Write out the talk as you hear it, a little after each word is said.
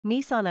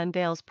Nissan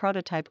unveils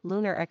prototype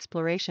lunar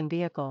exploration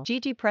vehicle.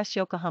 Jiji Press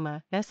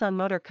YOKOHAMA, Nissan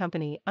Motor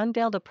Company,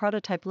 unveiled a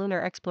prototype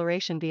lunar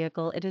exploration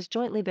vehicle it has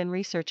jointly been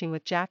researching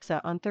with JAXA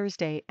on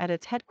Thursday at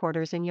its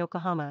headquarters in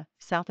Yokohama,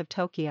 south of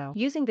Tokyo.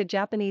 Using the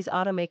Japanese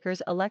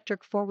automaker's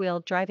electric four-wheel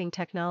driving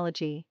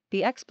technology,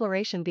 the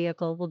exploration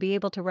vehicle will be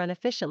able to run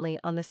efficiently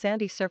on the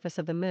sandy surface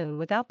of the moon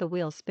without the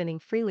wheels spinning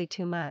freely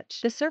too much.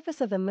 The surface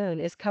of the moon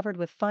is covered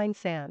with fine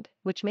sand,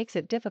 which makes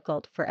it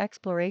difficult for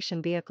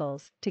exploration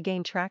vehicles to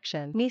gain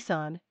traction.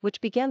 Nissan,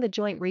 which began the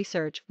joint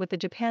research with the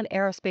Japan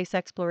Aerospace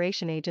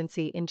Exploration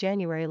Agency in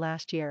January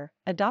last year,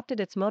 adopted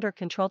its motor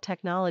control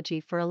technology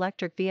for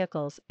electric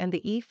vehicles and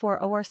the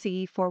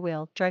E4ORCE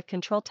four-wheel drive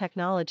control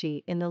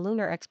technology in the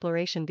lunar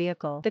exploration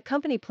vehicle. The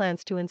company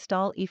plans to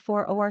install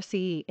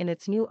E4ORCE in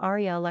its new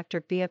Ariya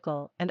electric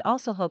vehicle and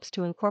also hopes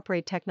to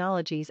incorporate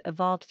technologies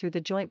evolved through the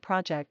joint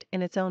project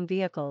in its own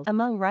vehicles.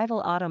 Among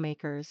rival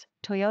automakers,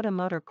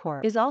 Motor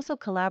Corp is also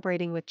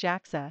collaborating with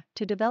JAXA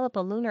to develop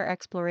a lunar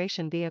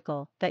exploration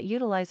vehicle that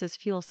utilizes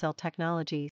fuel cell technologies.